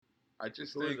I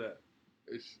just Who is think that?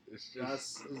 it's just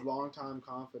That's his longtime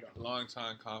confidant.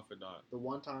 longtime confidant. The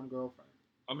one-time girlfriend.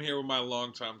 I'm here with my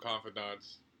longtime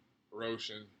confidants,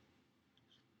 Roshan,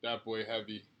 that boy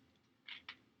Heavy.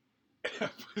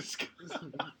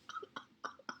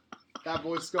 That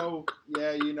boy Sco,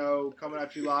 yeah, you know, coming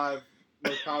at you live,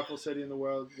 most powerful city in the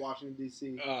world, Washington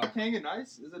D.C. Hang it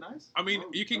nice? Is it nice? I mean,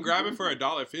 you can grab it for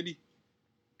 $1.50.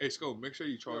 Hey, Scope, make sure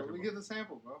you charge Let me him. get the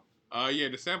sample, bro. Yeah,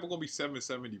 the sample gonna be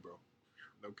 $7.70, bro.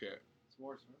 No cap. It's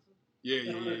more expensive.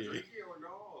 Yeah.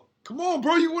 Come on,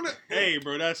 bro. You wanna? Hey,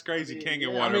 bro, that's crazy. Can't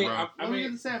get water, bro. Let me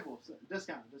get the sample.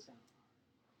 Discount.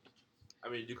 I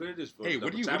mean, you could have just Hey, filled what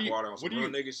up do you- tap what do you- water on some what do real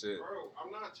you- nigga shit. Bro,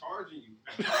 I'm not charging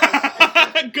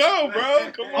you. Go,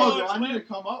 bro. Come Oh, do on. I need to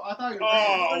come up? I thought you were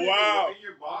Oh, wow. In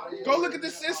your body. Go look at the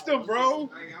system, bro.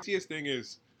 The easiest thing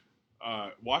is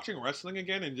watching wrestling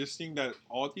again and just seeing that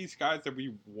all these guys that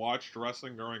we watched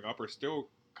wrestling growing up are still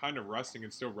kind of wrestling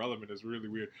and still relevant is really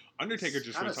weird. Undertaker It's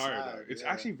just kinda retired, sad, though. It's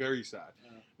yeah. actually very sad. Yeah.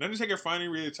 And Undertaker finally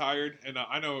retired, and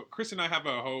I know Chris and I have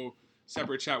a whole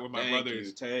separate chat with my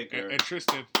brothers Taker. and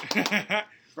Tristan.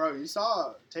 Bro, you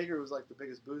saw Taker was like the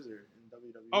biggest boozer in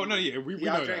WWE. Oh no, yeah, we He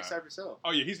know outdrank that. Cypress Hill.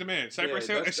 Oh yeah, he's the man. Cypress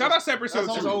Yeah, Hill. that's- Shout out Cypress Hill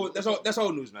that's too. all- That's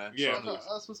old news, man. Yeah. That's old news.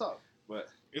 That's what's up. But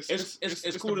It's it's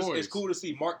the cool. boys. It's cool to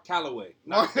see Mark Calloway.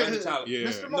 Mark- Not Randy Talent. Yeah.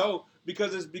 Mr. Mark. No,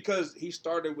 because he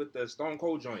started with the Stone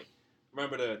Cold joint.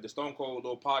 Remember the Stone Cold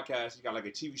little podcast? He got like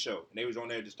a TV show, and they was on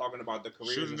there just talking about the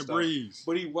careers Shooting and the stuff. breeze.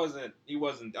 But he wasn't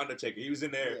Undertaker. He was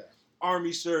in there, Yeah.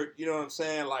 army shirt. You know what I'm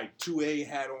saying? Like 2A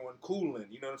hat on, cooling.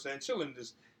 You know what I'm saying? Chilling,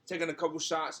 just taking a couple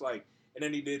shots. Like, and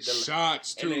then he did the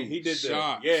Shots too. and then he did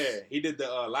Shots. he did the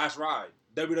Last Ride,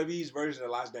 WWE's version of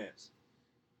Last Dance.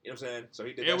 You know what I'm saying? So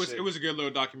he did that shit. It was a good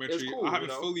little documentary. It was cool, I haven't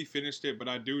you know? fully finished it, but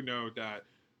I do know that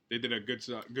they did a good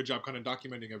job kind of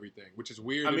documenting everything, which is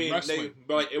weird I in mean, wrestling.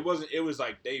 but it was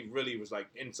like they really was like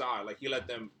inside. Like he let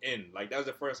them in. Like that was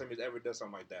the first time he's ever done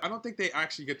something like that. I don't think they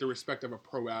actually get the respect of a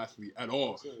pro athlete at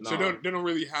all. No. So they don't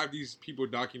really have these people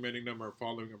documenting them or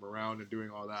following them around and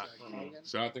doing all that.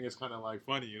 So I think it's kind of like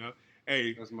funny, you know?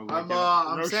 Hey, That's my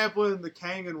I'm Roche- sampling the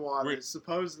Kangen water. Wait. It's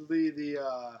supposedly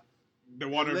the the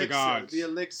water of the elixir, gods. The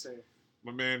elixir.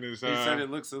 My man is. He said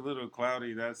it looks a little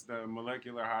cloudy. That's the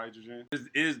molecular hydrogen. It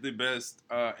is the best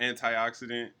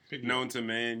antioxidant known to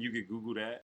man. You could Google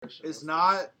that. It's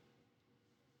not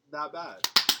that bad.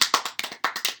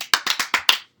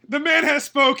 The man has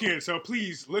spoken. So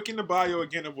please look in the bio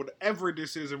again of whatever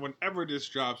this is, and whenever this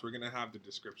drops, we're gonna have the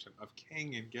description of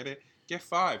Kangen. Get it? Get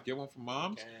 5. Get one for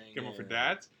moms. Get one for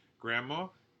dads, grandma,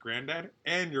 granddad,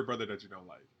 and your brother that you don't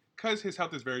like. Because his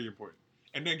health is very important.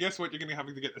 And then guess what? You're going to have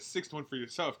to get a 6th one for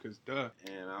yourself because, duh.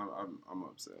 And I'm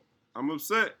upset. I'm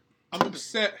upset. I'm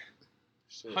upset.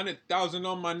 Shit. 100,000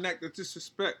 on my neck. That's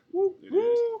disrespect. Woo, It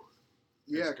woo.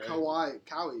 Yeah, It's crazy.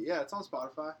 Kawaii. Yeah, it's on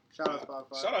Spotify. Shout out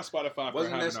Spotify. Shout out Spotify for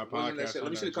Wasn't having that our wasn't that podcast. shit?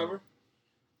 Let me see the on that cover.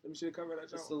 Let me see the cover of that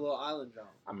It's the joint. little island jump.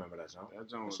 I remember that joint. That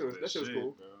joint was That shit was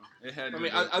cool. Bro. It had I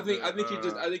mean, I think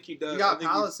he does. You got I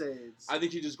think Palisades. I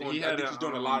think he's just going. He I had think a, he's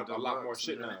doing a lot deluxe, more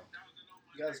shit yeah. now.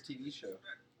 You got his TV show.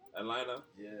 Atlanta.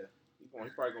 Yeah.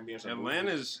 He's probably gonna be in some.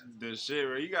 Atlanta's the shit,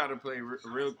 bro. You gotta pay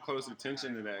real close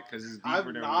attention to that because it's I've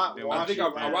deeper than. not than I what think you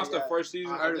I watched the Yeah. first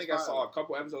season. I I heard think it's I saw fire. a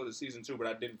couple episodes of season 2, but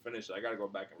I didn't finish it. I gotta go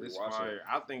back and It's rewatch fire. it.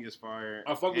 I think it's fire.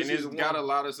 I fuck with and it's season got 1. a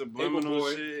lot of subliminal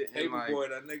Paperboy, shit. And like, Paperboy,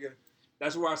 that nigga.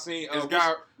 That's where I seen. it's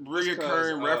got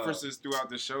reoccurring references throughout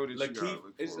the show that you gotta Lakeith,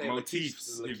 look his for. name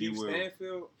Motifs, Lakeith, if you will.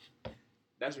 Stanfield.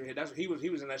 That's what he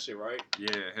was in that shit, right? Yeah,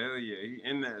 hell yeah. He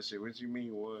in that shit. What you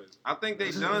mean was? I think they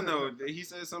done though. He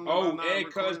said something Oh, about not and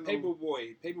cuz recording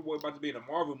them. Paperboy about to be in a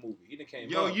Marvel movie. He done came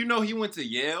Yo, up. you know he went to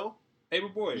Yale?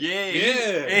 Paperboy. Yeah.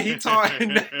 Yeah. And he talked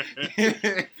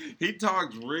he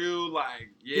talks real like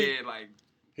like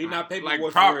He not Paperboy like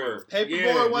for proper. real.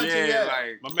 Paperboy went to Yale.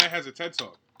 like My man has a TED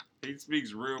Talk. he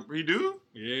speaks real. He do?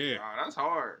 Yeah. Oh, that's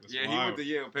hard. That's He wild. went to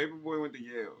Yale. Paperboy went to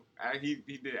Yale. He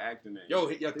did acting there. Yo,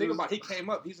 think about it. He came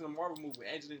up. He's in a Marvel movie with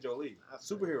Angelina Jolie.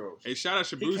 Superheroes. Hey, shout out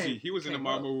Shabuzi. He was in the came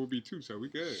Marvel movie too, so we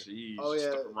good. Jeez, Oh,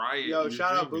 yeah. Riot. Yo, you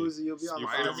shout feel out me? Boozy. You'll be on the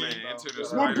Spider-Man podcast, bro. into the Shout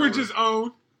Spider-Man. out- Bridges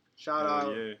own. Shout Hell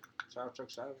out. yeah. Shout out Chuck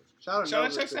Savage. Shout out. Shout out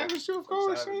Nova Chuck too. Savage too, of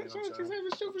course. Shout Savage, out you know Chuck what I'm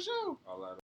Savage too, for sure. All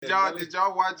that. Did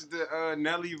y'all watch the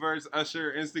Nelly versus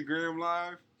Usher Instagram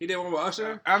live? He did one with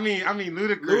Usher. I mean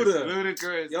Ludacris. Luda.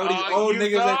 Ludacris. Yo, these Oh, old you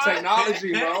niggas saw in it?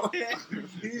 technology, bro.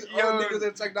 These Yo, old niggas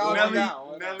in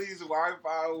technology. Nelly's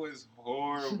Wi-Fi was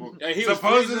horrible. Yeah, he was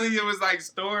Supposedly freezing. it was like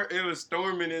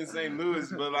storming in St.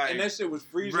 Louis, but like And that shit was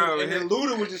freezing. Bro, and then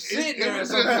Luda was just sitting it there.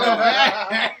 was and just so something.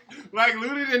 bad. Like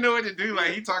Luda didn't know what to do. Like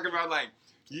he talking about like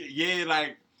yeah,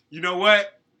 like you know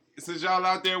what? since y'all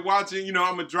out there watching, you know,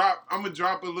 I'm gonna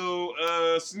drop a little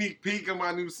sneak peek of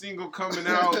my new single coming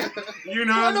out. You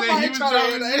know what I'm saying? He was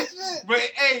dropping, but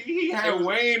hey, he had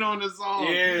Wayne on the song,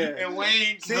 and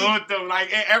Wayne killed them. Like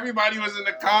everybody was in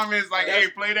the comments, like, "Hey,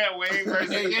 play that Wayne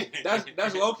version." Hey,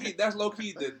 that's low key. That's low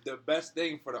key the best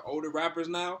thing for the older rappers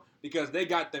now because they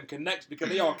got them connects because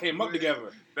they all came up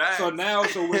together. So now,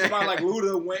 with somebody like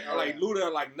Luda,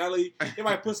 Wayne, like Nelly, they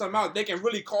might put something out. They can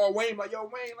really call Wayne like, "Yo,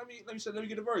 Wayne, let me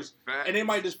get the verse," and they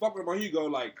might just fuck with him. Or he go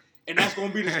like. And that's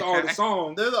gonna be the star of the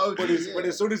song. They're the OGs, but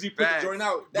as soon as he put the joint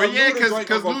out, but yeah, because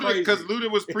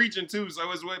Luda was preaching too,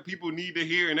 so it's what people need to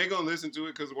hear, and they're gonna listen to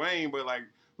it because Wayne. But like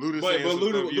Luda, but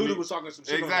Luda was talking some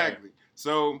shit. Exactly.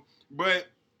 So, but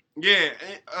yeah,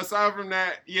 aside from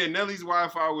that, yeah, Nelly's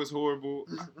Wi-Fi was horrible.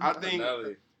 I think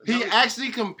he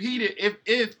actually competed.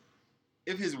 If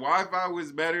his Wi-Fi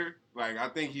was better. Like I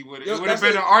think he would. It would have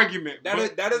been an argument. That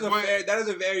is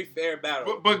a very fair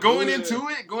battle. But going into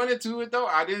it though,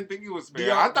 I didn't think it was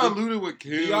fair. I thought Luda would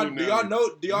kill. Do y'all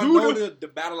know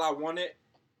the battle I wanted?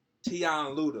 T.I.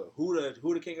 and Luda.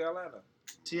 Who the king of Atlanta?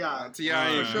 T.I. and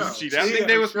Gucci. I think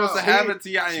they were supposed to have a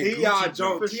T.I. and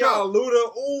Gucci. T.I.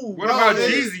 Luda. Ooh. What about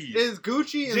Jeezy? Is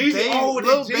Gucci and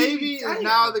Lil Baby is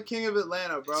now the king of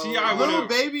Atlanta, bro. Lil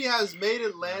Baby has made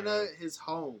Atlanta his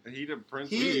home. He the prince.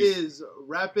 He is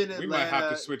repping Atlanta. We might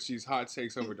have to switch these hot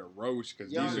takes over to Roach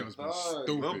because these ones been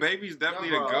stupid. Lil Baby's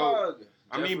definitely the GOAT.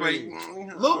 I mean, but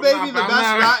Lil Baby, the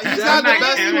best. He's had the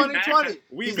best 2020.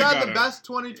 He's had the best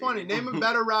 2020. Name a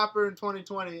better rapper in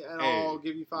 2020, and I'll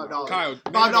give you $5. Kyle, $5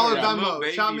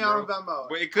 Venmo. Shout me out on Venmo.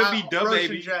 But it could be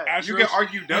DaBaby. You can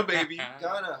argue DaBaby,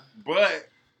 but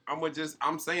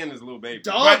I'm saying it's Lil Baby.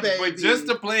 But just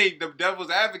to play the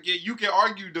devil's advocate, you can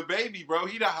argue DaBaby, bro.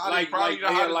 He the hottest, probably the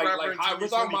hottest rapper in 2020. We're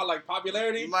talking about like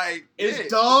popularity. Like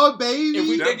it's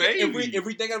DaBaby. If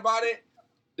we think about it.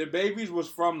 The Babies was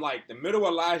from like the middle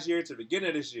of last year to the beginning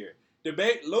of this year.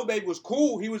 Lil Baby was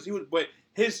cool. He was, but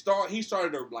he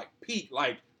started to like peak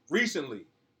like recently.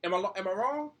 Am I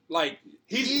wrong? Like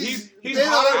he's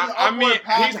hot. I mean,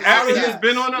 he's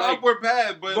been on an upward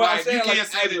path, but like you can't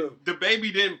say that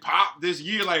DaBaby didn't pop this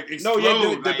year like explode.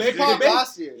 No, the Baby popped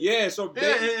last year. Yeah, so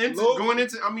going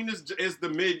into, I mean, it's the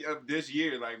mid of this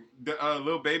year. Like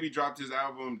Lil Baby dropped his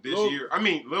album this year. I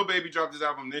mean, Lil Baby dropped his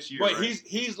album this year. But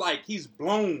right? he's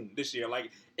blown this year. Like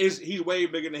he's way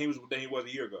bigger than he was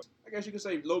a year ago. I guess you could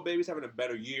say Lil Baby's having a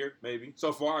better year, maybe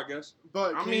so far. I guess.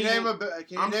 But can you name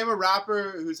a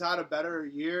rapper who's had a better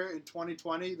year in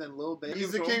 2020 than Lil Baby?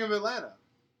 He's the king of Atlanta.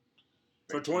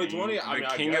 For 2020,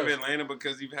 the king of Atlanta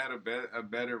because you've had a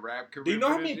better rap career. Do you know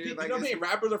how many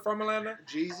rappers are from Atlanta?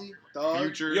 Jeezy, Thug,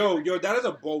 Future. Yo, that is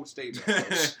a bold statement.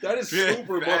 That is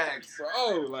super bold,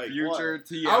 bro. Like Future,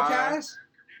 T.I.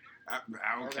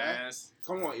 Outkast.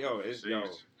 Come on,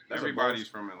 everybody's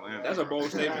from Atlanta. That's a bold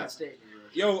statement.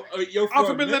 Yo,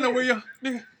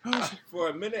 for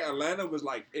a minute, Atlanta was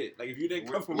like it. Like if you didn't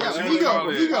come from Atlanta,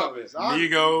 Migos.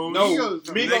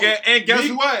 And guess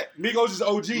what? Migos is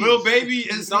OG. Lil Baby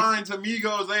is signed to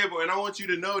Migos label, and I want you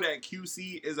to know that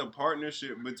QC is a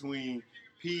partnership between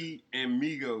P and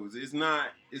Migos. It's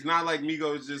not like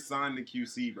Migos just signed to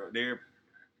QC, bro. They're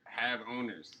have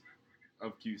owners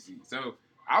of QC. So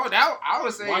I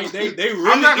would say they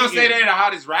really. I'm not gonna say they're the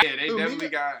hottest rapper. Yeah, they definitely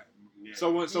got. Yeah.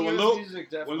 So when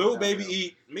Lil Baby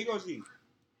eat, Migos eat.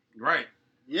 Right.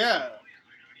 Yeah.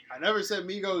 I never said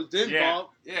Migos did bump.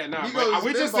 Yeah, no. But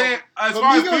we just saying as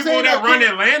far as people that run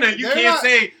Atlanta, you can't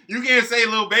say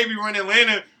Lil Baby run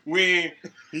Atlanta when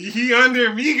he under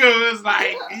Migos,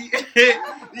 like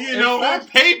on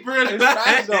paper.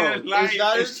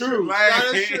 It's true.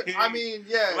 That is true. I mean,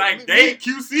 yeah. Like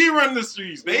QC run the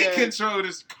streets. They control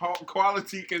this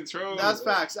quality control. That's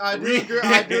facts. I do agree.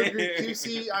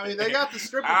 QC. I mean, they got the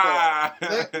stripper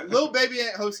bowl. Lil Baby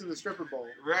ain't hosting the stripper bowl.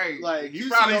 Right. Like he's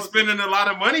probably spending a lot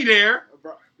of money there.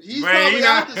 He's probably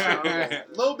at the stripper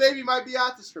bowl. Lil Baby might be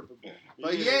at the stripper bowl,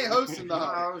 but he ain't hosting the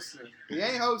host. He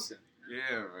ain't hosting.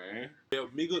 Yeah, man. Yeah,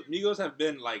 Migos have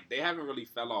been like they haven't really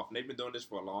fell off. They've been doing this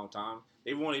for a long time.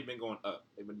 They've only been going up.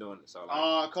 They've been doing it so.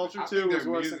 Culture 2 was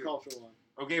worse than Culture 1.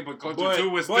 Okay, but Culture 2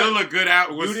 was still a good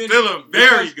album. Was still a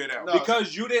very good album.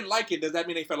 Because you didn't like it, does that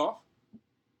mean they fell off?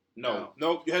 No,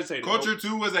 you hesitated. Culture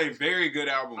 2 was a very good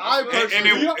album.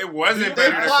 It wasn't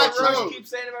better than Culture 1. Keep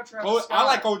saying about Travis Scott. I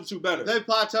like Culture 2 better. They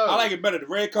plateaued. I like it better. The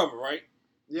red cover, right?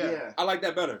 Yeah. I like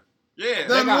that better. Yeah.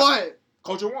 Then what?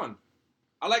 Culture 1.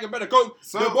 I like it better.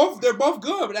 They're both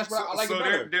good, but that's why I like it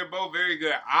better. They're both very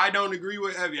good. I don't agree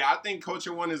with Heavy. I think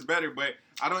Culture 1 is better, but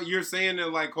you're saying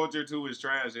that like Culture 2 is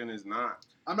trash and it's not.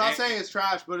 I'm not saying it's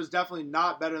trash, but it's definitely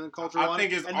not better than Culture One. I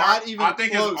think it's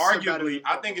arguably.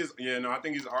 I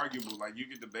think it's arguable. Like you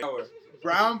get the best.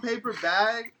 Brown paper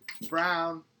bag,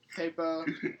 brown paper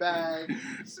bag,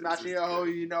 smashing a hoe.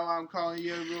 You know I'm calling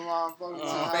you the wrong fucking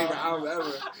favorite album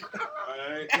ever.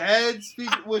 Alright. Deads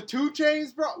with 2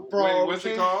 Chainz, bro. Wait, what's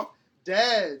it called?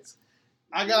 Deads.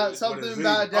 I got something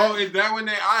about Deads. Oh, is that when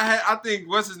I think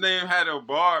what's his name had a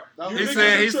bar? He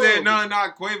said no,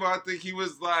 not Quavo. I think he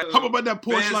was like, How about that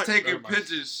Porsche light? taking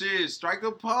pictures, shit, strike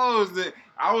a pose.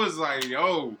 I was like,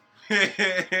 yo,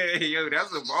 yo,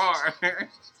 that's a bar.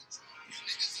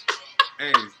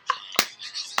 Hey.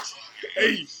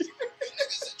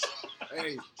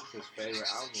 His favorite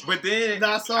album. But then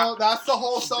That's the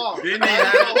whole song. Then they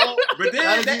had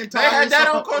that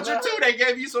on Culture too. They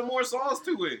gave you some more songs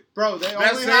to it. Bro, they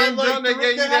That only same had drum, they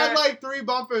gave you that. like 3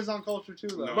 bumpers on Culture 2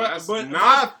 though. No, But- that's but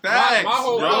not facts, my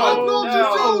whole- bro.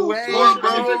 No way, Culture bro.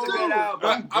 Culture 2.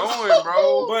 I'm going,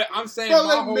 bro. But I'm saying Bro,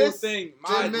 my they whole missed- thing.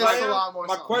 They missed a lot more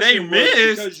My songs. question They was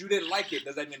missed? because you didn't like it.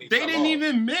 Does that mean They fell didn't off?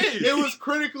 even miss. It was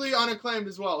critically unacclaimed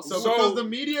as well. So because the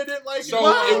media didn't like So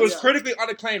it. it was critically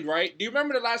unacclaimed, right? Do you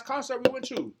remember the last concert we went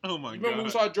to? Oh my You remember when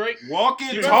we god. saw Drake? Walking,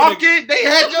 You talking. They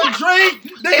had your Drake.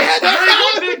 They had Drake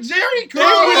on Big Jerry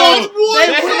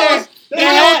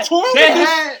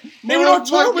They went on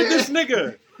tour with this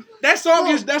nigga. That song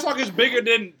is bigger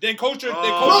than Culture.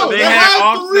 Bro, They they had had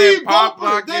Offset, 3 Pop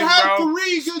bumpers. Lockin', They had bro.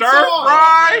 3 good Stir songs.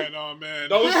 Fry. Oh man.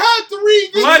 They had 3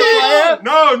 good Bloody songs.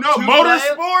 No, Two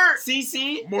Motorsport.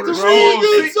 CC, 3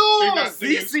 good songs.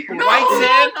 CC, no, White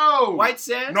Sand? no. White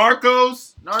Sand,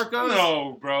 Narcos. Narcos.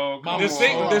 No, bro. Come The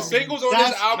on. singles on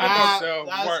That's this album cap. themselves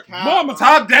That's work. cap. Mama,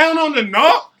 Top down on the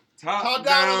knob. Top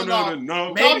down on the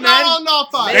knob. Maybe Top down on the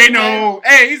 5. They know.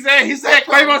 Hey, he said,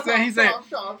 Quavo said, he said,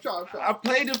 I'm sure. I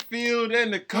play the field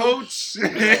and the coach.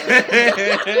 And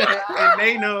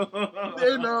they know.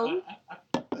 They know.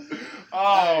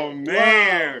 Oh,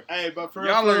 man. Hey, but for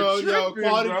Y'all are real, tripping,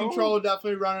 Quality bro. Control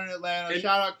definitely running Atlanta. And-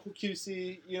 Shout out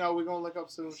QC. You know, we're going to look up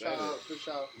soon. Shout out.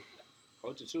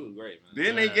 Culture 2 is great, man.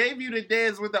 Then they gave you the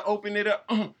dance with the open it up.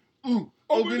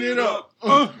 Open it up.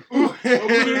 Open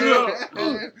it up.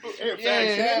 They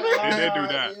did do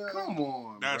that. Come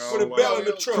on, That's bro. Put a bell in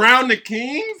the truck. Crown the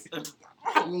Kings?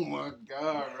 Oh my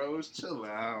God, Rose, chill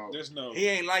out. There's no. He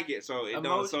ain't like it, so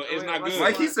it's not good.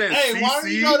 Like he said, Hey, why don't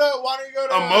you CC. go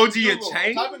to Emoji a Google.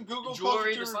 chain? Type in Google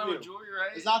Jewelry, Culture the 2 song review. with jewelry, right?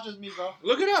 It's not just me, bro.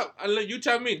 Look it up. You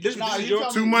tell me. This Nah, is you your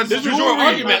tell Too me. much This was jewelry. your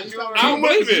argument. You tell me. I don't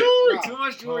believe it. Too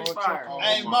much jewelry is fire.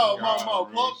 Hey, Oh Mo, my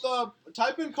God, pull up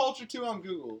type in Culture 2 on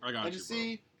Google. I got and you, you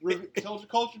see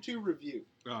Culture 2 review.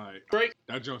 Alright. Drake.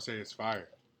 That joint say it's fire.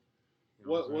 You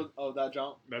know What I'm saying? was that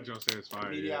jump? That joint say it's fire.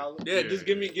 Media Yeah. outlet? Yeah, just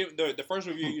give the first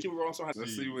review. You see what also has.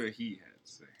 Let's see what he had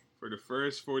to say. For the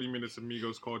first 40 minutes of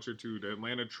Migos Culture 2, the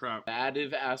Atlanta Trap.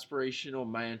 Combative aspirational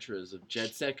mantras of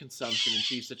jet set consumption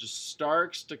achieve such a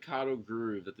stark staccato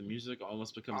groove that the music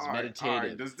almost becomes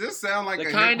meditative. Does this sound like The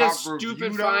a kind of hip-hop stupid,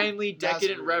 review, though? finally That's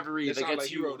decadent rude. reverie That that sound gets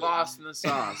like you you wrote it. lost in the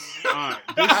sauce. Alright.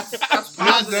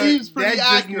 That seems pretty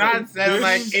That accurate. does not sound This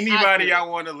like is anybody accurate. I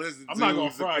want to listen to. I'm not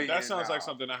gonna front. opinion That sounds now. like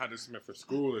something I had to submit for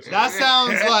school or something. That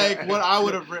sounds like what I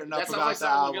would have written up That sounds about like the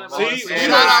something album. we're gonna honestly. See, And,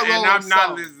 Shout out and Rolling I'm not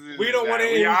Stone. listening. We don't to wanna that.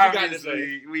 hear We what you got to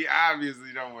obviously, we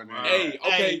obviously don't want to. Wow. Hey,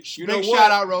 okay, Hey, you know big what?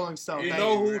 shout out Rolling Stone. You Thank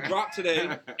know you. who dropped today,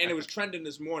 and it was trending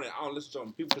this morning. I don't listen to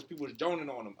him because people was joning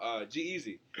on him.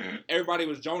 G-Eazy. Everybody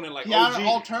was joning like, He had an oh,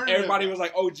 alternative. everybody was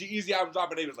like, oh, G-Eazy album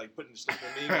dropping. They was like putting stupid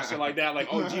memes and shit like that. Like,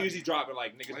 oh, G-Eazy dropping.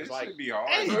 Like niggas It was like, should be hard.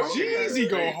 Hey, bro. Jeezy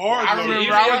go hard. I though. remember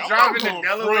Jeezy, I I'm was driving not to gonna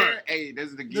Delaware. front. Hey, this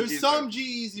is the geekiest. There's some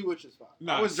G-Eazy, which is fine.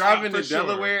 Nah, I was driving for to sure.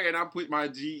 Delaware and I put my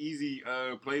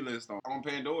G-Eazy playlist on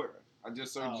Pandora. I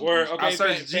just searched. Oh. Word, okay, I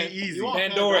searched Pan- G-Eazy. You want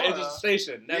Pandora Pandora? is a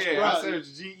station. That's yeah, what I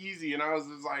searched G-Eazy and I was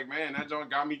just like, man, that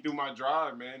joint got me through my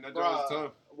drive, man. That joint was Bruh.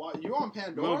 tough. What, you on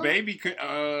Pandora? Little baby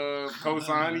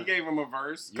co-signed. He gave him a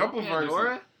verse. You on Couple Pandora?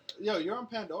 verses. Yo, you're on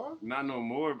Pandora? Not no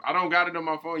more. I don't got it on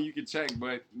my phone. You can check.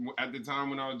 But at the time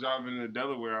when I was driving to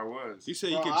Delaware, I was. He said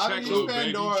you Bro, can I check haven't Lil used Baby.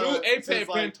 Pandora True, hey, since Pan-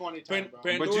 like 2010, bro.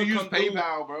 Pan- But Pandora you use come through-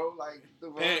 PayPal, bro.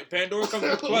 Like Pandora comes through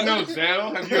you clutch. know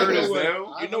Zelle? Have you heard of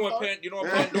Zelle? You know when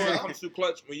Pandora Yeah. comes through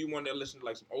clutch when you want to listen to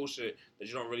like some old shit that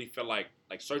you don't really feel like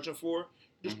searching for.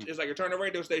 It's like you turn the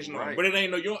radio station on, Right. but it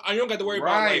ain't no. You don't got to worry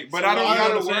about Right, like. but so I don't you know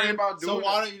gotta what I'm worry saying? about So doing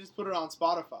why it. don't you just put it on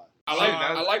Spotify? I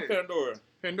that's like it. Pandora.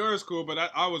 Pandora's cool, but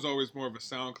I was always more of a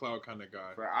SoundCloud kind of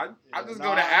guy. But I just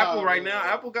go to Apple right now.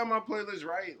 Apple got my playlist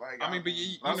right. Like I mean, but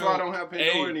that's why I don't have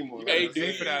Pandora anymore. Hey, do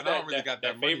you I don't really got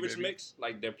that money, favorites baby. mix?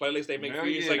 Like their playlist they make for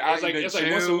you. Yeah, It's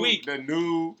like once a week. The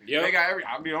new. Yep. They got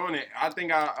I'll be on it. I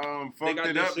think I fucked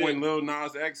it up shit. when Lil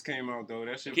Nas X came out though.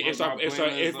 That shit. It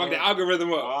fucked the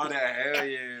algorithm up. Oh, that hell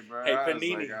yeah, bro. Hey,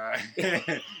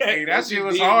 Panini. Hey, that shit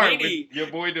was hard. With your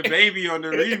boy the baby on the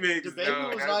remix. The baby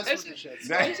was nice with the shit.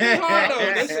 That shit was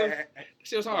hard though.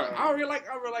 Shit was hard. I really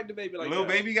like the baby like Lil that.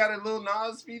 Baby got a Lil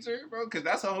Nas feature, bro, because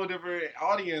that's a whole different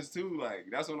audience too. Like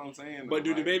that's what I'm saying. But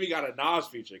dude, the baby got a Nas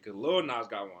feature because Lil Nas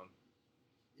got one.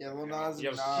 Yeah, Lil Nas.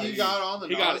 Yep. He got on the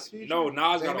Nas feature? No,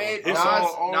 Nas got made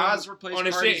on. Nas replaced on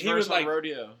the Cardi's shit, he was verse on like-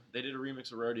 Rodeo. They did a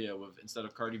remix of Rodeo with instead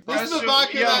of Cardi B. This is the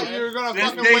vodka that you're gonna This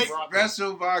fucking they wait.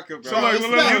 special vodka, bro. So, like, This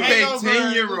look, is that you pay hangover-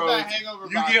 10-year-olds. this is that hangover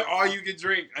You vodka. get all you can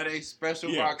drink at a special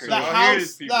Yeah. vodka. The Y'all hear house,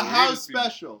 this, people. the Hear house this, people.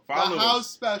 special. The Follow house us.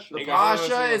 special. They got-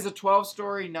 Pasha is a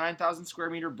 12-story, 9,000 square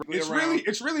meter.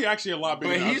 It's really actually a lot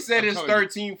bigger. But than he said it's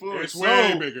 13 floors. It's so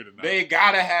way bigger than that. They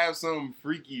gotta have some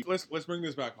freaky. Let's bring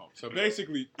this back home. So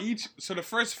basically, the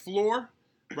first floor,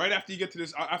 right after you get to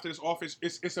this office,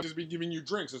 it's just be giving you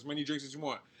drinks, as many drinks as you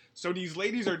want. So these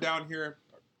ladies are down here,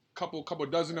 couple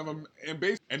dozen of them, and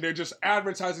they're just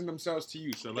advertising themselves to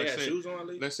you. So let's say, shoes on,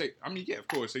 Lee? yeah, of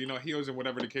course. So heels and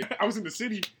whatever the case. I was in the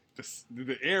city,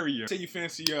 the area. Say you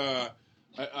fancy a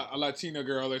Latina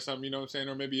girl or something, you know what I'm saying,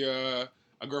 or maybe a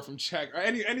girl from Czech, or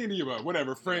any of the above,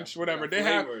 whatever, French, whatever. They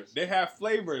have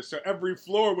flavors. So every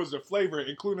floor was a flavor,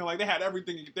 including they had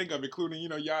everything you could think of, including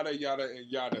yada yada and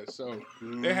yada. So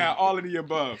they had all of the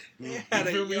above. The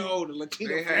Latina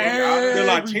They floor. had The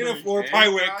yada. Latina floor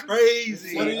probably went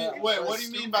crazy. What do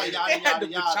you mean by They yada had yada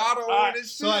the yada? machado on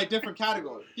this So shit. like different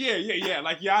categories. Yeah.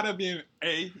 Like yada being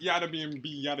A, yada being B,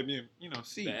 yada being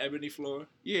C. The ebony floor.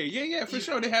 Yeah, for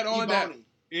sure. They had all of that. Ebony.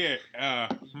 Yeah.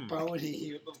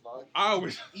 Boney, what the fuck? I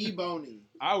always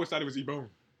thought it was Ebone.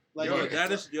 Like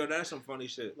That's some funny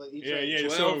shit. Like each Yeah.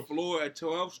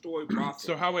 12-story brothel.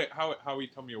 So how he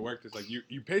told me it worked is like you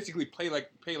basically pay like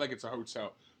it's a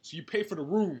hotel. So you pay for the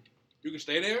room. You can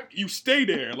stay there. You stay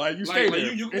there, stay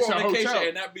there. You It's go a on vacation hotel.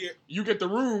 and that be. You get the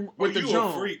room with the you a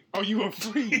Joan. freak. Oh, you a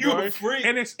freak. You boy. a freak.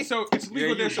 And it's legal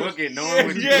Yeah, there. you So book it. No Yeah, one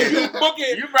would you book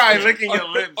it. You probably licking your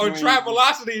lips on when-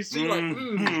 Travelocity and shit.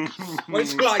 Like, wait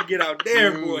till I get out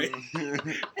there, boy.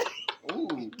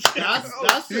 Ooh. That's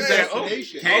the He said, oh,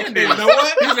 destination. Candace. You know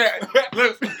what? He said,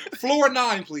 look, Floor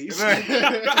 9, please.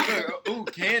 ooh,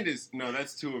 Candace. No,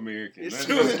 that's too American. It's Let's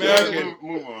too just American.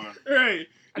 Move on. hey,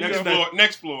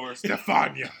 Next floor.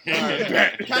 Stefania.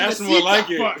 That's more like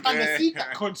it. Canacita.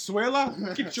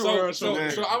 Consuela. Get your So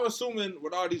I'm assuming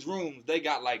with all these rooms, they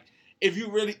got like, if you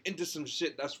really into some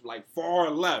shit that's like far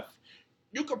left,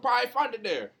 you could probably find it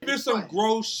there. If there's some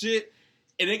gross shit,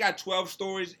 and they got 12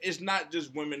 stories, it's not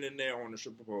just women in there on the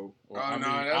stripper pole. Oh, no,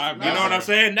 that's You know what I'm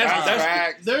saying? That's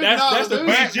facts. that's the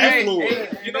there's- BG floor.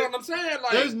 hey, You know what I'm saying?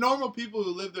 Like, There's normal people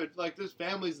who live there. Like there's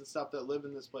families and stuff that live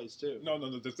in this place too. No. I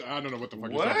don't know what the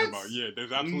fuck What? you're talking about. Yeah,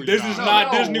 there's absolutely this not. is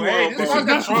not Disney way. World, This bro. is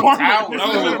not Trump Trump Tower.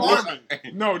 Tower.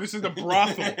 No, this is the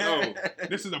brothel. No.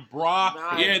 This is a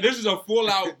brothel. Yeah, this is a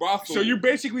full-out brothel. So you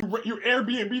basically you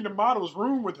Airbnb the model's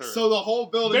room with her. So the whole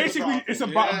building. basically, it's a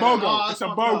Yeah. BOGO. Oh, It's a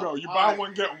that's fucked BOGO. up. You All buy right.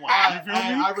 one, get one. I, You feel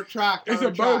me? I retract. It's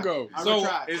a BOGO. So,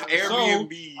 It's I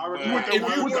Airbnb. I but retract. if you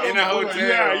in were a hotel.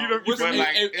 Yeah, you don't- What's but the-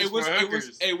 like, it it's was- for it was-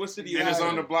 hookers. Hey, what city And is it's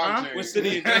on the blockchain. What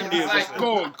city in Germany is this?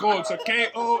 Gold. So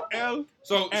KOL.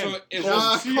 So And it John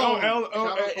was.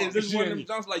 COLO. Is this one of them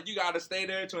jobs like you gotta stay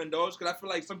there to indulge? Because I feel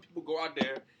like some people go out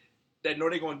there that know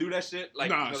they're gonna do that shit. Like,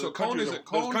 Nah, you know, so those countries Cone is- are-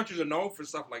 Cone- those countries are known for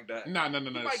stuff like that. No.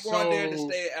 You might go out there to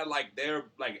stay at like their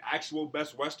like actual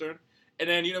Best Western, and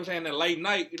then you know what I'm saying. At late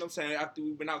night, you know what I'm saying. After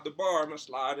we've been out the bar, I'm gonna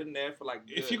slide in there for like.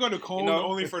 If you go to Cone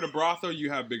only for the brothel,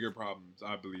 you have bigger problems.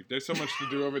 I believe there's so much to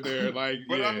do over there. Like,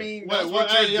 But yeah. I mean, Wait, that's what-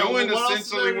 what hey, you're yo, doing what else is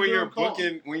essentially there to when do you're in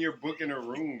Cone? booking a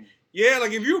room. Yeah,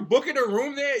 like if you're booking a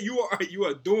room there, you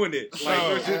are doing it.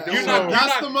 Like So- you're not.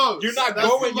 That's the most. You're not That's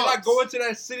going. the You're not most. going to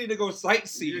that city to go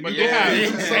sightsee. But Yeah. they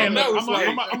have. Yeah. And look, No, I'm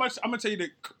it's like- gonna tell you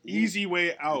the easy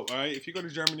way out. All right, if you go to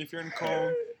Germany, if you're in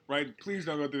Cologne, right, please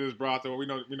don't go to this brothel. We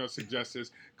don't suggest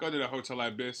this. Go to the Hotel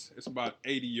Ibis. It's about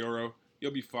 €80.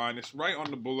 You'll be fine. It's right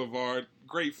on the boulevard.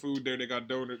 Great food there. They got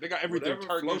donuts. They got everything. Whatever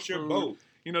Turkish floats your food. boat.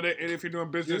 You know, and if you're doing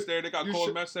business there, they got you cold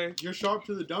should- messe. You're sharp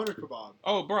to the donor kebab.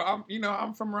 Oh, bro,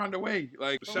 I'm from around the way.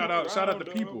 Like, shout out to the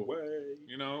people. You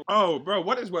You know. Oh, bro,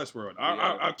 what is Westworld?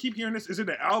 I keep hearing this. Is it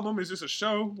an album? Is this a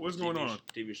show? What's going on?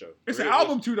 TV show. It's an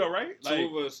album too, though, right?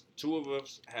 Two of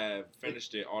us have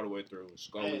finished it all the way through.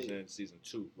 Skull is in season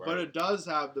 2, right? But it does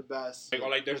have the best.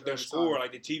 Like their score,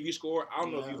 like the TV score. I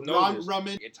don't know if you've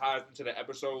noticed. It ties into the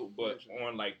episode, but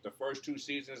on like the first 2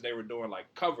 seasons, they were doing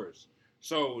like covers.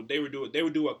 So they would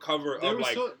do a cover of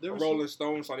like Rolling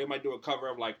Stones. So they might do a cover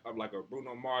of like a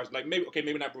Bruno Mars. Like maybe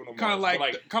not Bruno Mars. Kind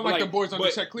of like the boys on the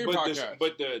Check Clear podcast.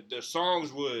 But the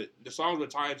songs would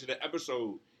tie into the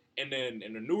episode, and then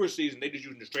in the newer season they just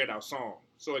using the straight out song.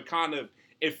 So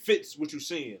it fits what you're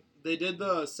seeing. They did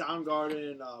the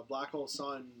Soundgarden Black Hole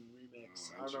Sun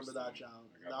remix. I remember that jam.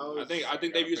 I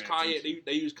think they've used Kanye.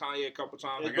 They used Kanye a couple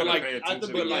times. But like at the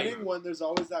beginning, when there's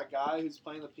always that guy who's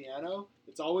playing the piano,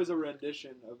 it's always a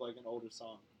rendition of like an older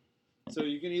song. So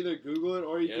you can either Google it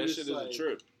or you can just shit is like. A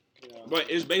trip. You know. But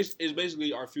it's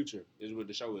basically our future. Is what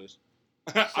the show is.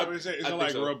 So is it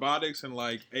like robotics and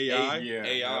like AI?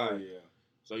 AI.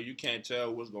 So you can't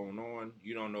tell what's going on.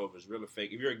 You don't know if it's real or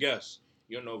fake. If you're a guest,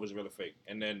 you don't know if it's real or fake.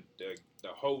 And then the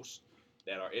hosts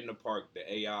that are in the park,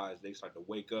 the AIs, they start to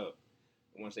wake up.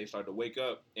 Once they start to wake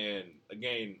up and,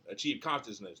 again, achieve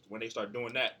consciousness, when they start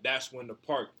doing that, that's when the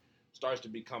park starts to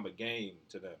become a game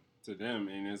to them. To them,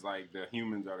 and it's like the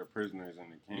humans are the prisoners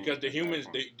in the game. Because the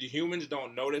humans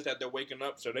don't notice that they're waking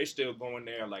up, so they still go in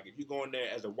there. Like, if you go in there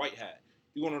as a white hat,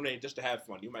 you go in there just to have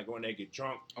fun. You might go in there and get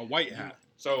drunk. A white hat.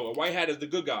 So a white hat is the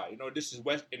good guy. You know, this is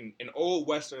West in old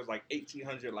Westerns, like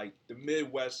 1800, like the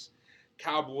Midwest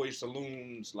cowboy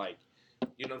saloons, like,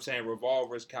 you know what I'm saying?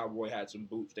 Revolvers, cowboy hats, and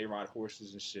boots. They ride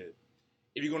horses and shit.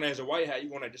 If you're going there as a white hat,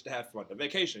 you're going there just to have fun. The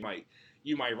vacation.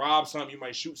 You might rob something, you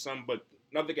might shoot something, but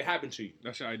nothing can happen to you.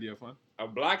 That's your idea of fun. A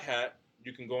black hat,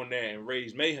 you can go in there and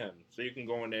raise mayhem. So you can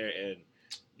go in there and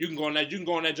you can go in that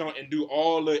joint and do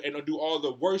all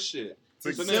the worst shit.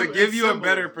 To give you a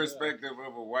better perspective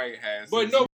of a white hat.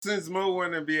 Since Mo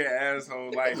want to be an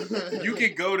asshole, like you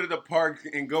could go to the park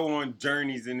and go on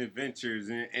journeys and adventures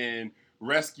and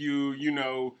rescue,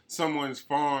 someone's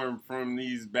farm from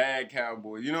these bad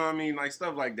cowboys. You know what I mean? Like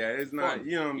stuff like that. It's not,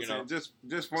 you know what I'm saying?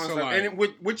 Just fun stuff. Like, and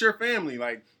with your family,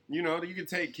 like, you can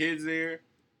take kids there.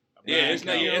 Yeah, it's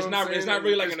not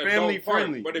really like an family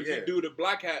friendly. But if you do the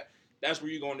black hat, that's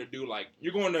where you're going to do, like,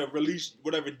 you're going to release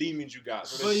whatever demons you got.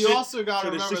 So but you also got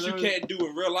to remember the shit you can't do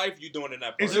in real life, you're doing in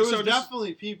that part. There was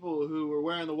definitely people who were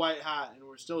wearing the white hat and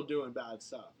were still doing bad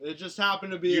stuff. It just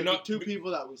happened to be the two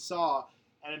people that we saw.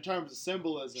 And in terms of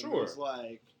symbolism, it's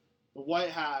like the white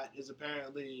hat is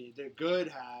apparently the good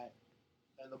hat,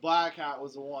 and the black hat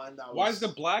was the one that was... Why is the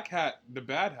black hat the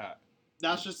bad hat?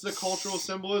 That's just the cultural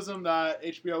symbolism that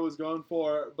HBO was going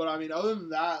for. But, I mean, other than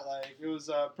that, like, it was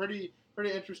a pretty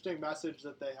interesting message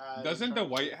that they had. Doesn't the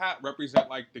white hat represent,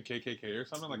 like, the KKK or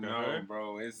something? Like no,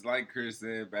 bro. It's like Chris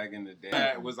said back in the day.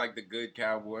 That was like the good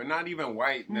cowboy. Not even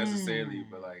white necessarily,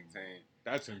 but, like, dang.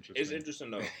 That's interesting. It's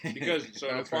interesting though because so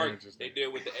in the park they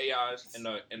deal with the AIs and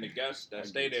the guests that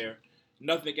stay there.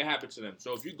 Nothing can happen to them.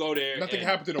 So if you go there, nothing can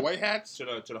happen to the white hats, to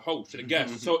the host, to the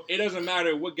guests. So it doesn't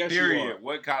matter what guest you are.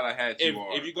 What kind of hat you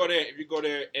are. If you go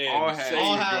there, and all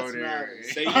hats matter.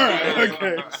 Say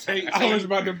you I was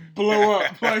about to blow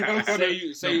up.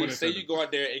 Say you go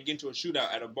out there and get into a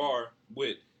shootout at a bar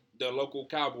with the local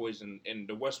cowboys in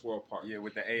the Westworld Park. Yeah,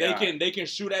 with the AI. They can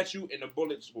shoot at you and the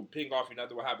bullets will ping off you.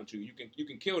 Nothing will happen to you. You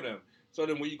can kill them. So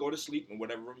then when you go to sleep in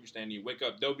whatever room you stand in, you wake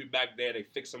up, they'll be back there. They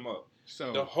fix them up.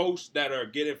 So the hosts that are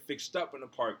getting fixed up in the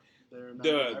park,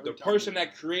 the person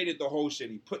that created the whole shit,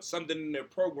 he put something in their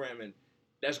programming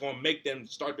that's going to make them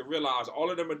start to realize all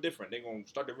of them are different. They're going to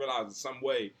start to realize in some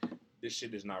way this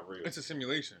shit is not real. It's a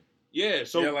simulation. Yeah,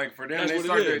 so like for them,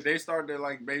 they start to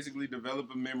like basically develop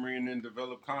a memory and then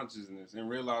develop consciousness and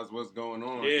realize what's going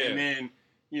on. Yeah, and then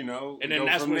and then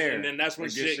that's when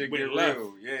shit went left.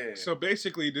 Real. Yeah. So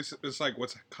basically, this is like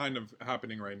what's kind of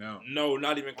happening right now. No,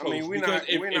 not even close. I mean,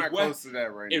 we're not close to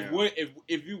that right now.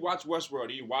 If you watch Westworld,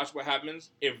 and you watch what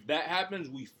happens. If that happens,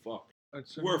 we fuck.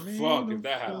 We're fucked if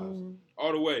that happens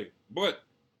all the way. But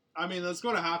I mean, that's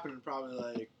going to happen in probably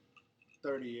like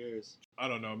 30 years. I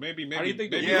don't know. Maybe. How do you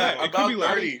think? It could be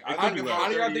 30. How do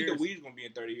y'all think the weed's gonna be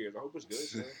in 30 years? I hope it's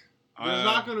good. There's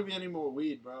not going to be any more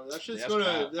weed, bro. That shit's going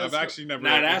to... I've actually never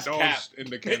indulged in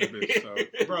the cannabis, so...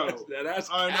 Bro. That's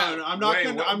no, I'm not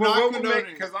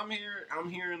condoning... Because I'm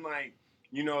hearing, like,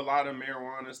 a lot of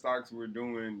marijuana stocks were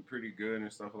doing pretty good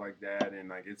and stuff like that, and,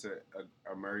 like, it's a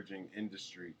emerging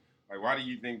industry. Like, why do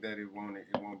you think that it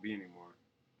won't be anymore?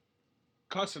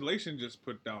 Constellation just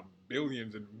put down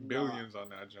billions and billions on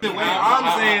that joint.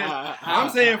 I'm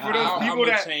saying for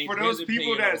those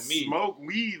people that smoke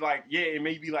weed, like, yeah, it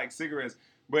may be like cigarettes,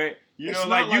 But you know,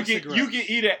 like you can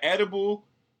eat an edible.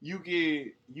 You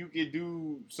could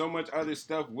do so much other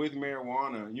stuff with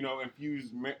marijuana. You know,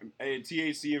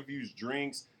 THC infused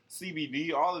drinks,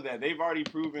 CBD, all of that. They've already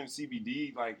proven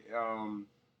CBD. Like,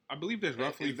 I believe there's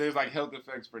like health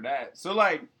effects for that. So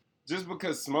like, just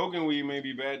because smoking weed may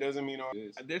be bad doesn't mean all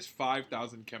this. There's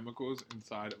 5,000 chemicals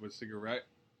inside of a cigarette,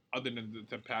 other than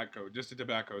the tobacco, just the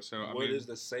tobacco. So what is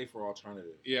the safer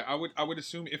alternative? Yeah, I would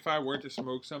assume if I were to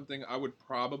smoke something, I would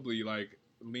probably like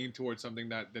lean towards something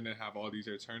that didn't have all these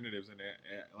alternatives in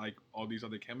it, like all these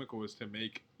other chemicals to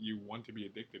make you want to be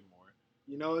addicted more.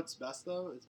 You know what's best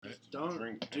though? It's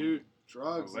don't do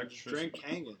drugs and drink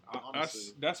hanging.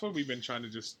 That's what we've been trying to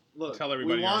just tell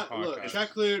everybody. Check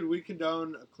Cleared, we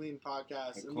condone a clean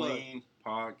podcast.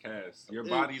 Podcast. Your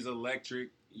body's electric.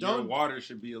 Your water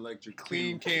should be electric.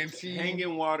 Clean canteen.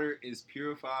 Hanging water is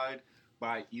purified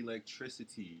by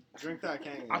electricity. Drink that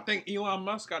Kangen. I think Elon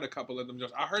Musk got a couple of them.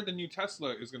 I heard the new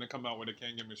Tesla is going to come out with a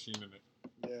Kangen machine in it.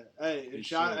 Yeah. Hey,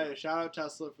 shout out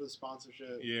Tesla for the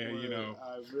sponsorship. Yeah,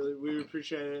 we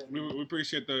appreciate it. We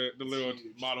appreciate the little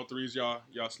Model 3s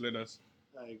y'all slid us.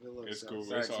 Hey, good luck. It's cool.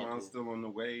 It's all cool. Still on the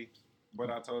way.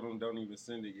 But I told him don't even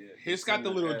send it yet. He's got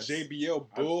the little JBL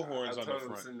bullhorns on the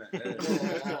front.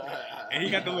 And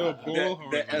he got the little bullhorns.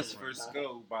 The S for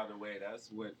SCO, by the way. That's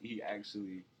what he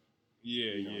actually.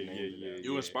 Yeah.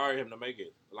 You inspired him to make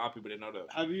it. A lot of people didn't know that.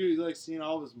 Have you seen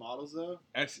all of his models though?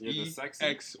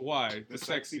 SEXY, the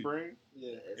sexy brain.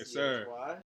 Yeah, yes sir.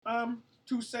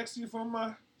 Too sexy for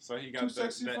my. So he got the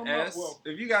S.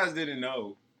 If you guys didn't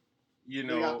know, they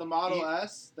got the Model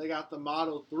S. They got the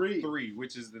Model 3,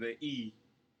 which is the E.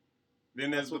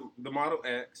 Then there's the Model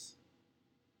X,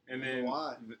 and then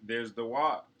there's the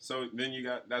Y. So then you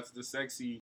got that's the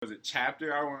sexy. Was it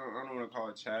chapter? I don't want to call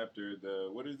it chapter.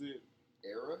 What is it?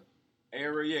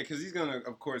 Era, yeah, because he's gonna,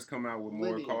 of course, come out with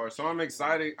more cars. So I'm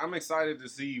excited. I'm excited to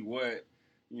see what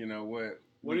we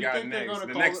got next. The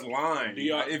next line,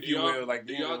 if you will. Like,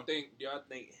 do y'all think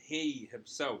he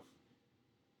himself,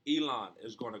 Elon,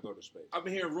 is going to go to space? I've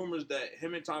been hearing rumors that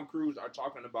him and Tom Cruise are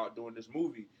talking about doing this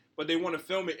movie, but they want to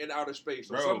film it in outer space.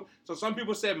 So some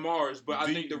people said Mars, but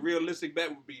I think the realistic bet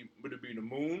would be the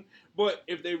moon. But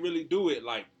if they really do it,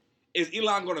 like, is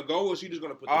Elon going to go, or is he just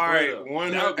going to put the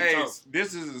bread up?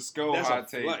 This is a skull hot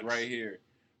take right here.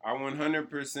 I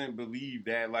 100% believe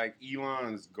that, like,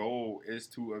 Elon's goal is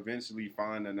to eventually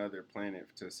find another planet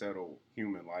to settle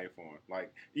human life on.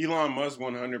 Like, Elon Musk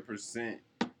 100%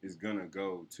 is going to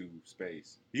go to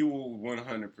space. He will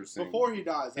 100%. Before he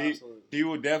dies, absolutely. He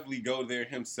will definitely go there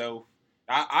himself.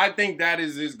 I think that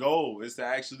is his goal, is to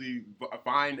actually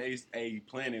find a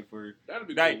planet for. That'd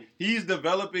be like, cool. He's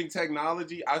developing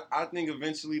technology. I think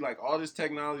eventually, like, all this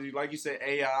technology, like you said,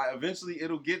 AI, eventually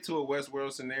it'll get to a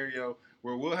Westworld scenario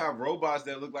where we'll have robots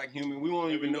that look like human. We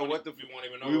won't even know.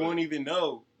 We won't even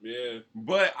know. Yeah.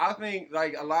 But I think,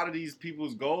 like, a lot of these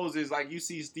people's goals is, like, you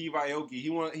see Steve Aoki.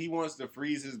 He wants to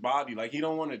freeze his body. Like, he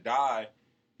don't want to die.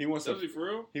 He wants to. For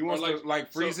real? He wants to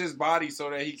freeze his body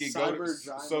so that he could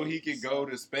go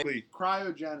to space.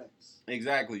 Cryogenics.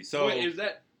 Exactly. So wait, is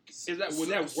that would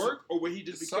that work, or would he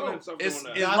just be killing himself doing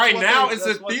that? Right now,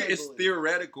 it's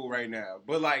theoretical right now.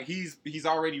 But, like, he's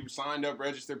already signed up,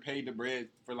 registered, paid the bread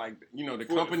for, like, the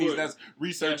companies that's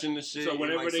researching the shit. So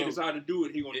whenever they decide to do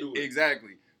it, he gonna do it.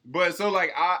 Exactly. But so,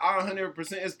 like, I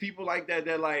 100%, it's people like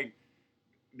that, like,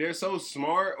 they're so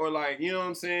smart, or, like, you know what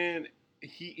I'm saying?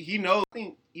 He knows. I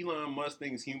think Elon Musk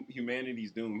thinks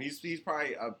humanity's doomed. He's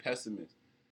probably a pessimist.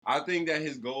 I think that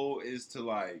his goal is to,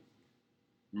 like,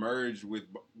 merge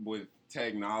with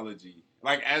technology.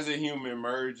 Like, as a human,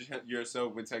 merge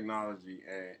yourself with technology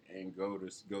and go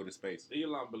to space.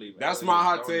 Elon believe that's my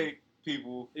hot take,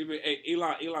 people.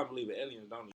 Elon believe in aliens,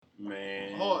 don't he?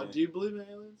 Man. Hold on, do you believe in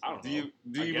aliens? I don't know.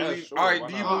 Do you believe? Sure, all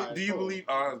right. Do you believe?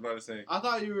 Oh, I was about to say. I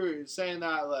thought you were saying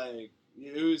that, like,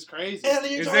 it was crazy.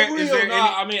 Aliens are real. Is there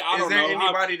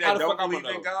anybody that don't believe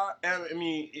in God? I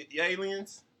mean,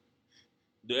 aliens?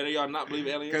 Do any of y'all not believe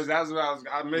in aliens? Because that's what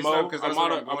I mixed up. Because that's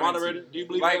what I'm moderator. Do you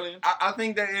believe in aliens? I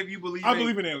think that if you believe, I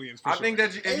believe in aliens. I think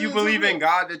that if you believe in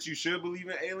God, that you should believe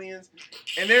in aliens.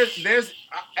 And there's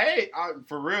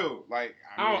for real. Like,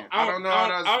 I don't know how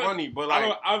that's funny, but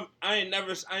like, I ain't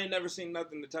never seen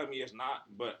nothing to tell me it's not.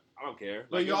 But I don't care.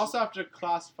 But you also have to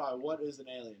classify what is an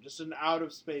alien. Just an out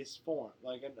of space form,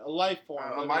 like a life form.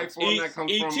 A life form that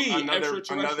comes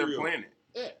from another planet.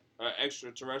 Yeah.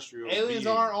 Extraterrestrial. Aliens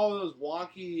aren't all those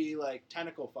wonky, like,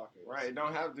 tentacle fuckers. Right, it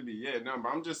don't have to be. Yeah, no, but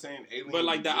I'm just saying aliens. But,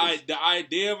 like, the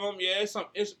idea of them, yeah, it's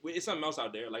something else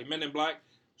out there. Like Men in Black,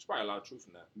 there's probably a lot of truth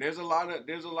in that. There's a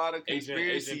lot of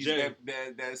conspiracies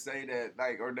that say that,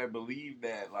 like, or that believe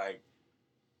that, like,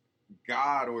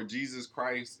 God or Jesus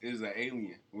Christ is an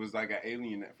alien. It was like an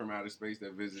alien from outer space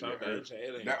that visited Earth.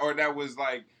 That was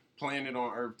like planted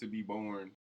on Earth to be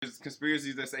born. There's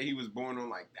conspiracies that say he was born on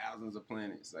like thousands of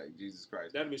planets, like Jesus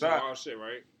Christ. That'd be some wild shit,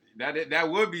 right? That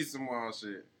would be some wild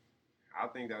shit. I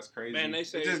think that's crazy. Man, they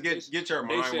say just get your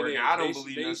mind working. I don't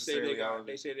believe necessarily.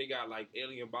 They say they got like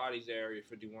alien bodies at Area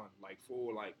 51, like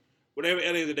full, like whatever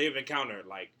aliens that they've encountered,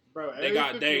 like bro, they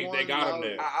got them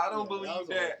there. I don't believe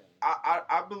that.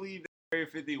 I believe that Area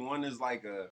 51 is like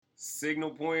a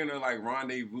signal point or like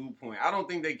rendezvous point. I don't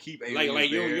think they keep aliens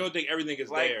like there. You don't think everything is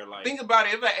like, there. Like think about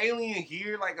it. If an alien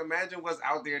here, like imagine what's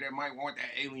out there that might want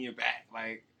that alien back.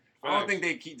 Like I don't think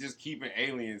they keep keeping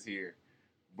aliens here.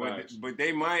 But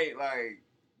they might like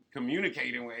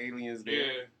communicating with aliens there.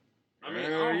 Yeah. I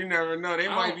mean, you never know. They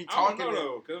might be talking. I don't know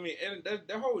though, because I mean, and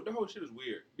the whole shit is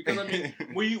weird. Because I mean,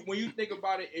 when you think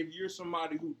about it, if you're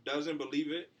somebody who doesn't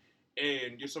believe it,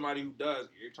 and you're somebody who does,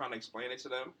 you're trying to explain it to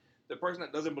them. The person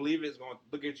that doesn't believe it is going to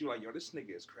look at you like, yo, this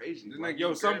nigga is crazy. Like,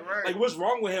 yo, like, what's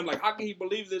wrong with him? Like, how can he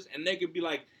believe this? And they could be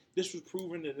like, this was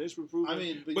proven and this was proven. I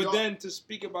mean, but then to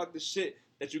speak about the shit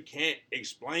that you can't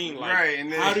explain, like, right,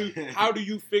 and then, how do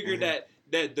you figure that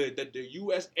the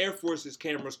U.S. Air Force's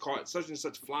cameras caught such and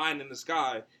such flying in the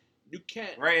sky? You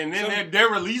can't. Right, and then they're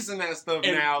releasing that stuff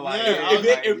now. Like,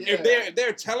 if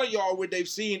they're telling y'all what they've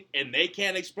seen and they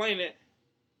can't explain it,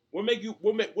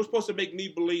 what's supposed to make me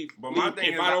believe? But my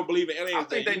thing if I don't believe in aliens, I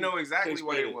think they know exactly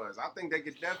what it was. I think they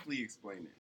could definitely explain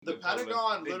it. The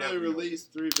Pentagon literally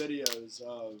released 3 videos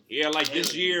of like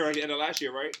this year or the end of last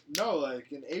year, right? No,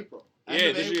 like in April.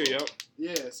 This year, yep.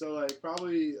 Yeah, so like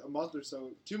probably a month or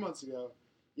so, 2 months ago.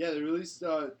 Yeah, they released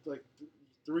like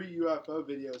 3 UFO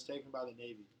videos taken by the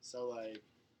Navy. So like,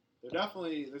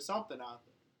 there's something out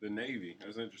there. The Navy,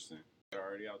 that's interesting. They're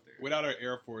already out there. Without our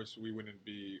Air Force, we wouldn't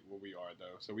be what we are,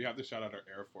 though. So we have to shout out our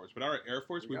Air Force. Without our Air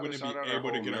Force, we wouldn't be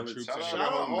able to get our troops in. Shout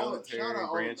out all military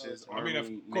branches. I mean,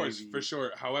 of course, for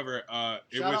sure. However,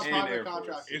 it was private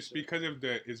contractors. It's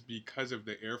because of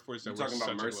the Air Force that we're talking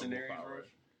about mercenaries.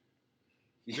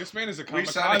 This man is a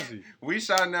kamikaze. We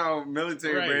shouting out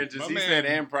military branches. He said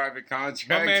and private contractors.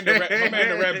 My man, the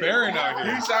Red Baron out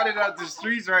here. He shouted out the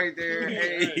streets right there.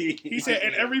 Hey. He said,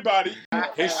 and everybody.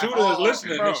 His shooter is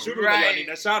listening. Bro, his shooter, I need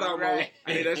that shout out, bro.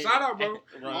 I need that shout out, bro.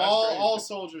 All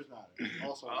soldiers matter.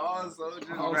 All soldiers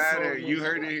matter. You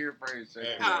heard it here first.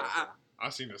 I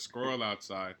seen a squirrel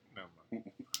outside. No,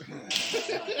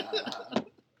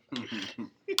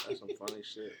 that's some funny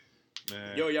shit.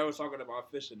 Man. Yo, y'all was talking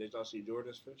about fishing. Did y'all see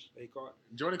Jordan's fish that he caught?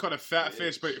 Jordan caught a fat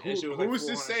fish, but who's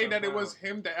to say that it was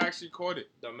him that actually caught it?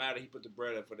 Don't matter. He put the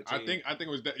bread up for the team. I think it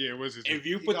was that. Yeah, it was his. If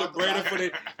you put the bread up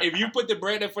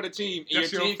for the team and your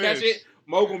team catch it,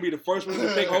 Mo gonna be the first one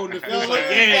to take hold of the fish. Like,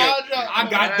 yeah, I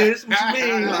got this. What you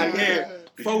mean? Like, yeah.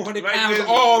 400 pounds,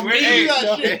 all me. Give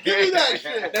me that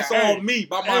shit. That's all me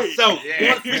by myself.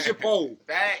 One fishing pole.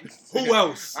 Facts. Who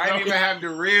else? I didn't even have the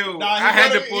reel. I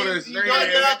had to pull a straight.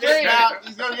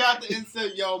 He's gonna get out the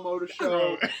Instant Yo Motor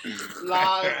Show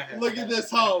live. Look at this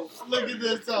hoe.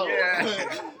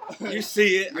 Yeah. You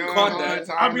see it. I caught that.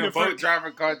 I'll be the boat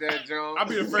driver caught that, Joe. I'll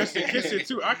be the first to kiss it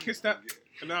too. I kissed that.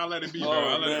 And then I'll let it be, bro.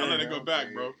 I'll let it go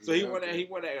back, bro. So he won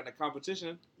that in a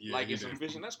competition, like in some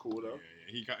fishing. That's cool though.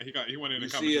 Yeah, he won in a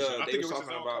competition. I think it was his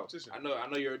own competition. I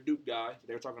know you're a Duke guy.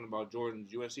 They were talking about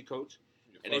Jordan's UNC coach,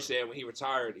 and they said when he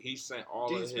retired, he sent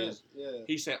all of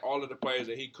the players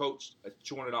that he coached a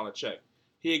 $200 check.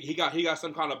 He got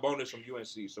some kind of bonus from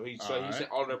UNC, so he sent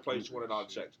all of their players $200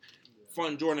 checks.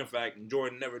 Fun Jordan fact, and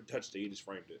Jordan never touched it. He just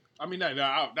framed it. I mean, I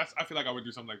feel like I would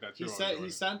do something like that too. He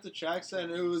sent the checks,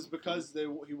 and it was because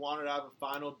he wanted to have a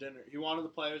final dinner. He wanted the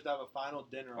players to have a final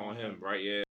dinner on him. Right?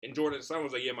 Yeah. And Jordan's son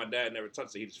was like, "Yeah, my dad never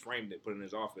touched it. He just framed it, put it in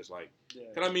his office." Like,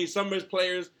 cause I mean, some of his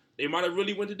players they might have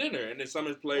really went to dinner, and then some of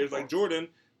his players like Jordan.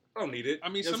 I don't need it. I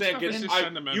mean, you know some stuff is just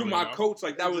sentimental. You my coach,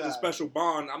 like that was a special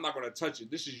bond. I'm not gonna touch it.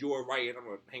 This is your right, and I'm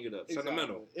gonna hang it up. Exactly.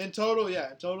 Sentimental. In total,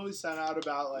 he sent out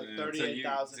about like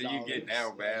 $38,000. So you get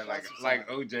down bad, like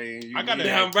OJ. And I got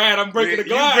down bad. I'm breaking the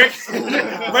glass. Breaking the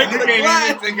glass. You can't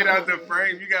even take it out the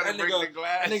frame. You gotta break the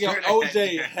glass. Nigga,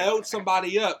 OJ held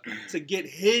somebody up to get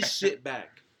his shit back.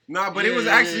 Nah, but it was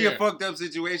actually a fucked up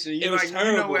situation. It was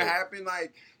terrible. You know what happened?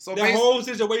 Like, so the whole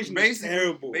situation was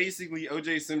terrible. Basically,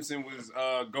 O.J. Simpson was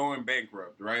going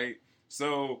bankrupt, right?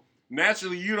 So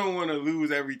naturally, you don't want to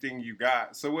lose everything you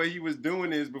got. So what he was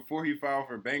doing is, before he filed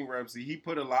for bankruptcy, he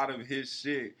put a lot of his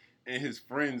shit in his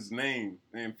friend's name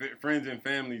and friends and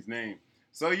family's name.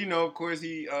 So of course,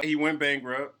 he went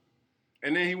bankrupt.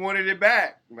 And then he wanted it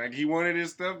back. Like, he wanted his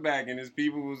stuff back. And his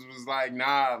people was like,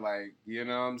 nah, like, you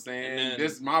know what I'm saying?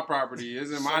 This is my property.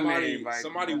 This is my name. Like,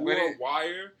 somebody wore a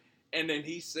wire And then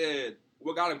he said,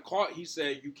 what got him caught, he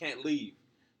said, you can't leave.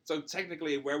 So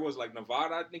technically, where was like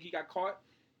Nevada, I think he got caught.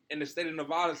 In the state of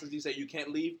Nevada, since he said you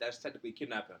can't leave, that's technically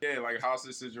kidnapping. Yeah, like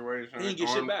hostage situation, he didn't get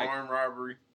shit back. Armed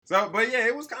robbery. So, but yeah,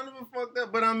 it was kind of a fucked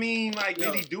up. But I mean, like,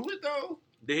 did he do it though?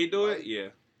 Did he do it? Yeah.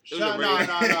 No.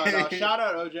 Shout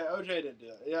out OJ. OJ didn't do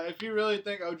it. Yeah, if you really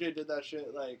think OJ did that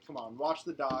shit, like, come on, watch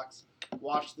the docs,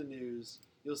 watch the news.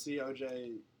 You'll see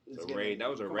OJ is getting. That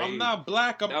was a rage. I'm not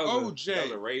black. I'm OJ. That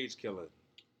was a rage killer.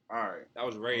 All right. That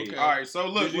was rage. Okay. All right. So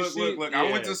look. Yeah, I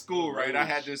went to school, right? I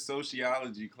had this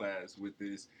sociology class with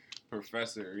this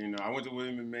professor. You know, I went to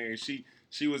William and Mary.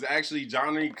 She was actually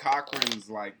Johnny Cochran's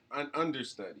like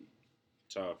understudy.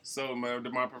 Tough. So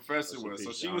my professor was.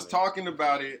 So she was talking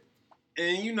about it,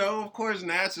 and you know, of course,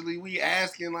 naturally, we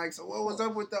asking like, so what was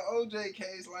up with the OJ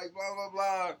case? Like, blah blah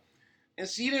blah. And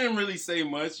she didn't really say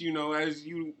much, you know, as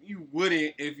you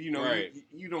wouldn't if you know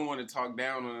you don't want to talk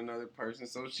down on another person.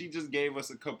 So she just gave us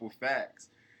a couple facts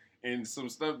and some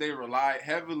stuff they relied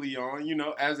heavily on. You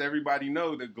know, as everybody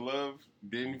know, the glove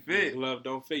didn't fit. The glove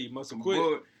don't fit. You must have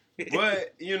quit.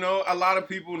 But you know, a lot of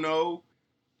people know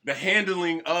the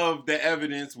handling of the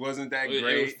evidence wasn't that great.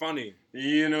 It was funny.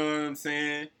 You know what I'm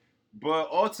saying? But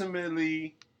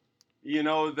ultimately, you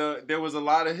know,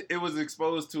 it was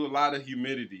exposed to a lot of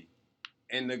humidity.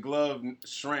 And the glove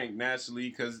shrank naturally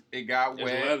because it got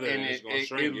wet and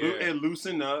it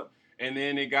loosened up, and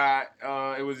then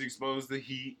it was exposed to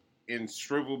heat and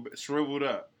shriveled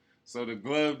up. So the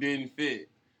glove didn't fit.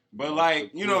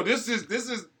 But you know, this is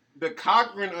the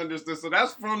Cochran understood. So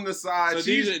that's from the side. So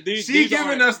she's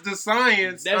giving us the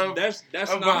science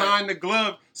that's behind the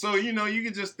glove. So you know, you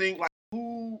can just think like,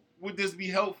 who would this be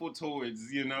helpful towards?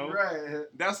 You know, right?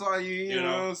 That's all you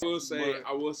know.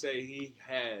 I will say he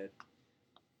had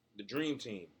the dream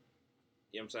team.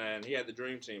 You know what I'm saying? He had the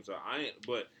dream team.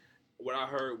 But what I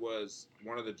heard was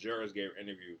one of the jurors gave an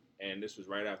interview, and this was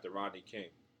right after Rodney King.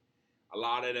 A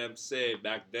lot of them said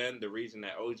back then the reason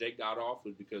that OJ got off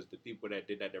was because the people that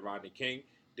did that to Rodney King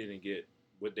didn't get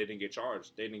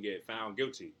charged. They didn't get found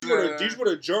guilty. These were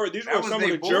the jurors. These were some of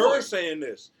the jurors saying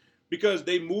this. Because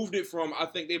they moved it from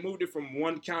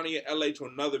one county in LA to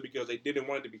another because they didn't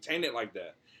want it to be tainted like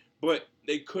that. But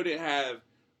they couldn't have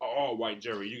all-white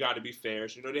jury. You got to be fair.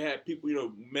 So, you know, they had people, you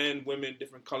know, men, women,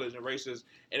 different colors and races.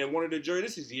 And then one of the jury,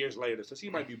 this is years later, so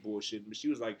she might be bullshitting, but she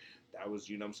was like, that was,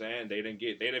 you know what I'm saying? They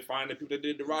didn't find the people that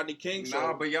did the Rodney King show.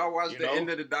 Nah, but y'all watched the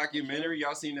end of the documentary.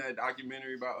 Y'all seen that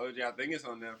documentary about OJ? I think it's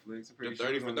on Netflix. I'm pretty sure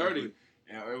 30 for 30.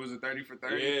 Yeah, it was a 30 for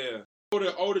 30. Yeah.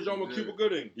 The joint with Cuba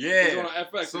Gooding. Yeah. It was on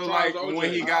FX. So, like,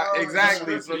 when he got,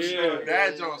 exactly. So,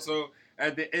 that joint. So,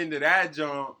 at the end of that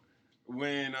joint,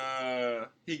 when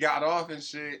he got off and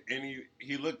shit, and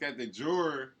he looked at the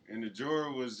juror, and the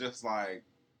juror was just like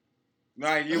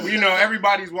you know,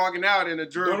 everybody's walking out, and the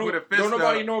juror with a fist don't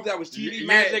nobody know if that was TV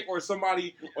magic or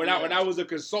somebody, or that was a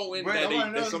consultant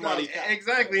that somebody.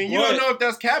 Exactly, and you don't know if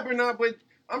that's cap or not, but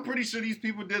I'm pretty sure these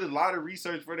people did a lot of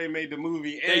research before they made the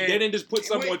movie. And they didn't just put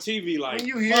something on TV. Like, when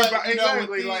you hear about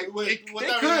exactly, with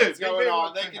everything going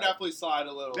on, they can definitely slide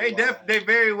a little. They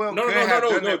very well could have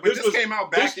done that, but this came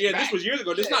out back. This was years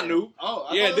ago. This is not new. Oh,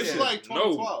 this is like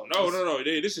 2012. No.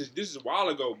 This is a while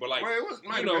ago. But like, well, it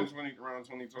might have been around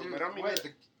 2012. But I mean,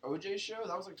 the OJ show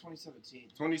that was like 2017.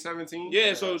 2017.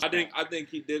 Yeah, so I think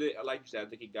he did it. Like you said, I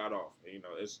think he got off. You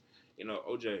know, it's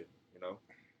OJ. You know.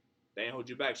 They ain't hold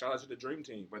you back. Shout out to the Dream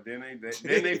Team. But then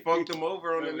they fucked him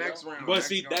over on the next round. But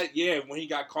see when he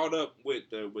got caught up with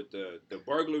the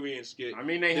burglary and skit. I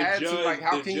mean, they had to, like,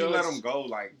 how can you let him go?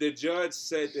 Like, the judge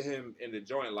said to him in the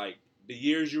joint, like, the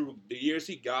years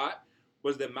he got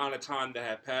was the amount of time that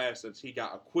had passed since he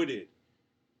got acquitted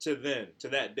to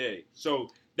that day. So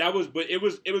that was, but it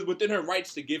was within her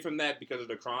rights to give him that because of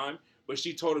the crime. But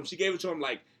she gave it to him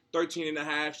like 13 and a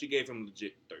half. She gave him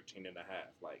legit 13 and a half.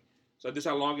 Like, so this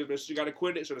how long she got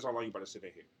acquitted, so that's how long you about to sit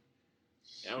in here.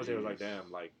 And I was like,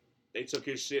 damn, like, they took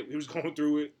his shit, he was going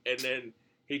through it, and then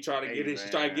he tried to get his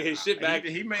shit back.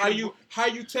 How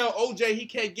you tell OJ he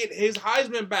can't get his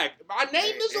Heisman back? My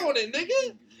name is on it,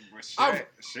 nigga.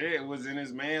 Shit was in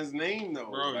his man's name though.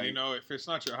 Bro, like, you know, if it's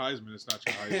not your Heisman, it's not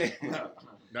your Heisman.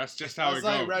 That's just how it goes.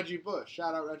 That's like Reggie Bush.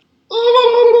 Shout out Reggie.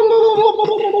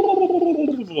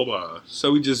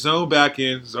 So we just zone back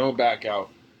in, zone back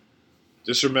out.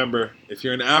 Just remember, if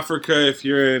you're in Africa, if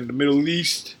you're in the Middle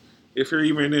East, if you're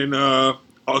even in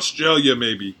Australia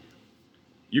maybe,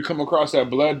 you come across that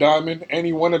blood diamond,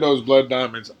 any one of those blood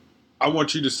diamonds, I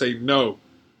want you to say no.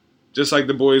 Just like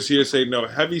the boys here say no.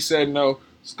 Heavy said no.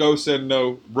 Sko said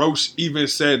no. Roche even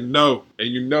said no. And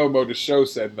you know Mo the Show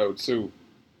said no too.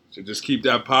 So just keep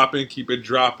that popping, keep it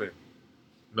dropping.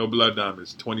 No blood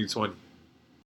diamonds, 2020.